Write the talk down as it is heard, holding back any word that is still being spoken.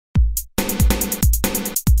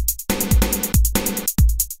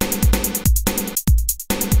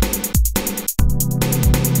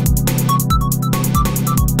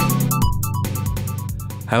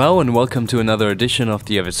Hello and welcome to another edition of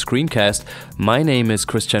the Avid Screencast. My name is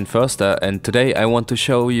Christian Förster and today I want to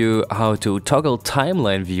show you how to toggle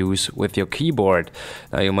timeline views with your keyboard.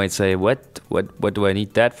 Now you might say, what do I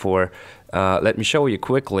need that for? Let me show you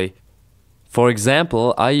quickly. For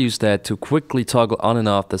example, I use that to quickly toggle on and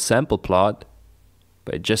off the sample plot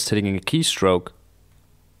by just hitting a keystroke.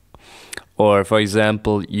 Or for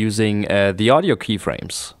example, using the audio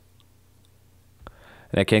keyframes.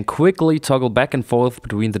 And I can quickly toggle back and forth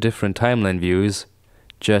between the different timeline views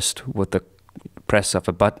just with the press of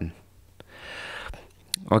a button.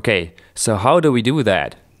 Okay, so how do we do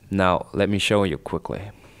that? Now, let me show you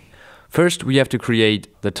quickly. First, we have to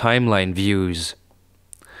create the timeline views.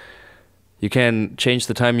 You can change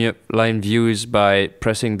the timeline views by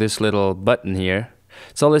pressing this little button here.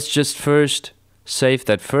 So let's just first save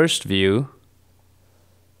that first view.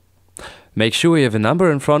 Make sure you have a number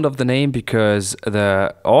in front of the name because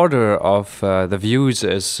the order of the views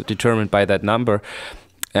is determined by that number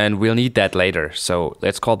and we'll need that later. So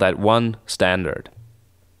let's call that 1 standard.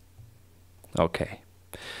 Okay.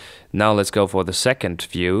 Now let's go for the second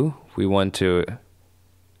view. We want to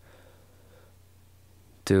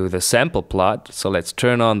do the sample plot. So let's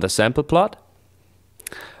turn on the sample plot.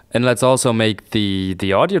 And let's also make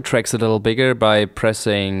the audio tracks a little bigger by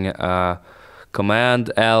pressing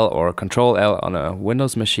Command L or Control L on a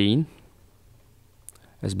Windows machine.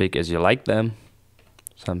 As big as you like them.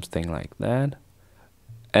 Something like that.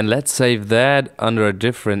 And let's save that under a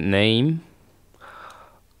different name.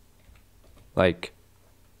 Like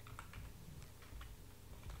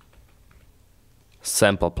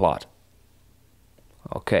sample plot.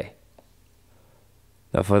 Okay.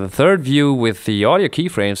 Now for the third view with the audio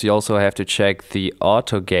keyframes, you also have to check the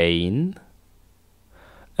auto gain.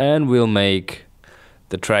 And we'll make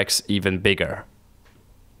the tracks even bigger.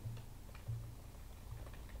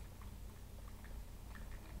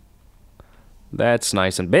 That's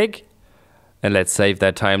nice and big. And let's save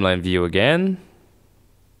that timeline view again.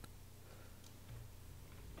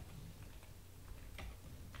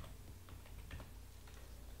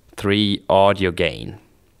 Three audio gain.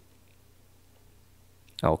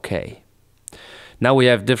 Okay. Now we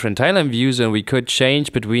have different timeline views and we could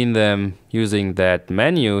change between them using that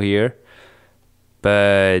menu here,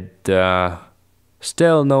 but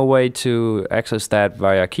still no way to access that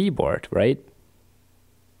via keyboard, right?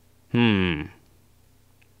 Now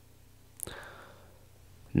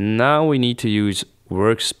we need to use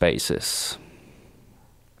workspaces.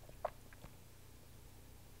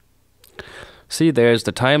 See, there's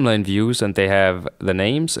the timeline views and they have the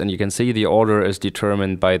names and you can see the order is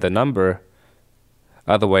determined by the number.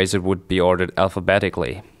 Otherwise, it would be ordered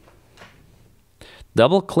alphabetically.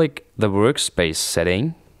 Double-click the workspace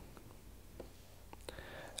setting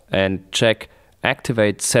and check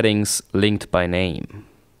Activate Settings Linked by Name.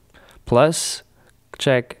 Plus,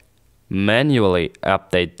 check Manually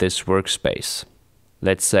Update this workspace.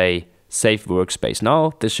 Let's say Save Workspace.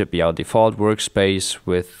 Now, this should be our default workspace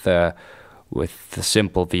with the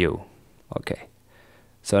simple view. Okay.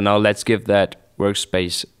 So now let's give that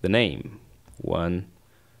workspace the name. 1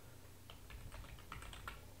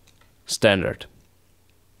 standard.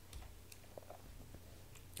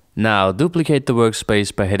 Now duplicate the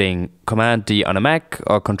workspace by hitting Command D on a Mac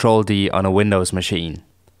or Control D on a Windows machine.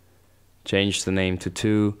 Change the name to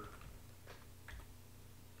 2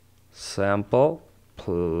 sample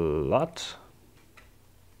plot.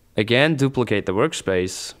 Again, duplicate the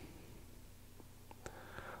workspace.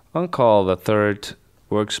 And call the third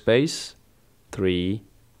workspace 3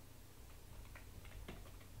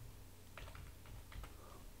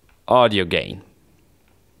 audio gain.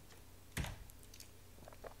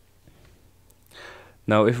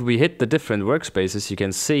 Now if we hit the different workspaces, you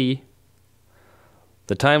can see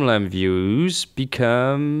the timeline views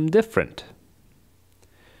become different.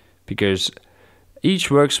 Because each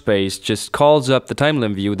workspace just calls up the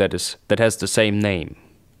timeline view that has the same name.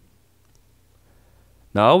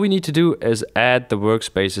 Now all we need to do is add the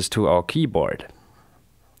workspaces to our keyboard.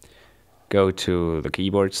 Go to the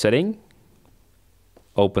keyboard setting.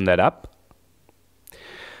 Open that up.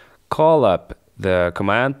 Call up the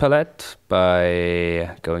command palette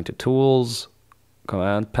by going to Tools,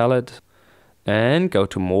 Command Palette, and go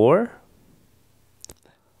to More.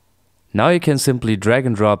 Now you can simply drag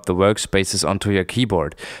and drop the workspaces onto your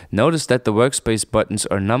keyboard. Notice that the workspace buttons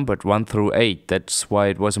are numbered 1 through 8. That's why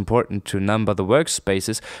it was important to number the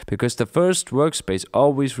workspaces, because the first workspace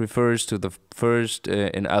always refers to the first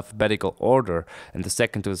in alphabetical order, and the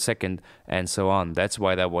second to the second, and so on. That's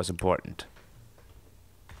why that was important.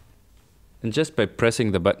 And just by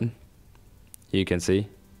pressing the button, you can see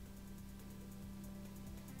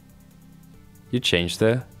you change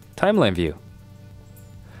the timeline view.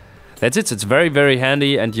 That's it. It's very, very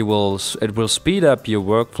handy, and it will speed up your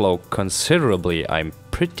workflow considerably. I'm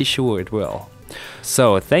pretty sure it will.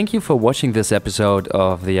 So thank you for watching this episode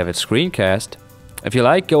of the Avid Screencast. If you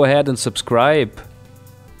like, go ahead and subscribe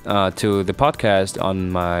to the podcast on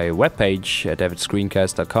my webpage at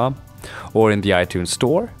avidscreencast.com or in the iTunes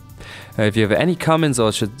Store. If you have any comments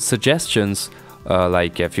or suggestions,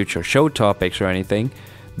 like future show topics or anything,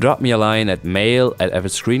 drop me a line at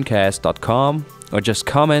mail@avidscreencast.com or just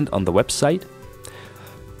comment on the website.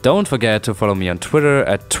 Don't forget to follow me on Twitter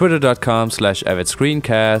at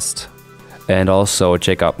twitter.com/avidscreencast, and also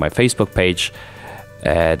check out my Facebook page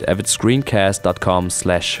at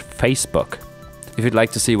avidscreencast.com/Facebook. If you'd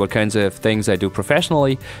like to see what kinds of things I do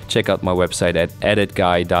professionally, check out my website at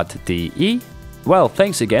editguy.de. Well,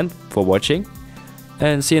 thanks again for watching,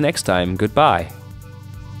 and see you next time. Goodbye.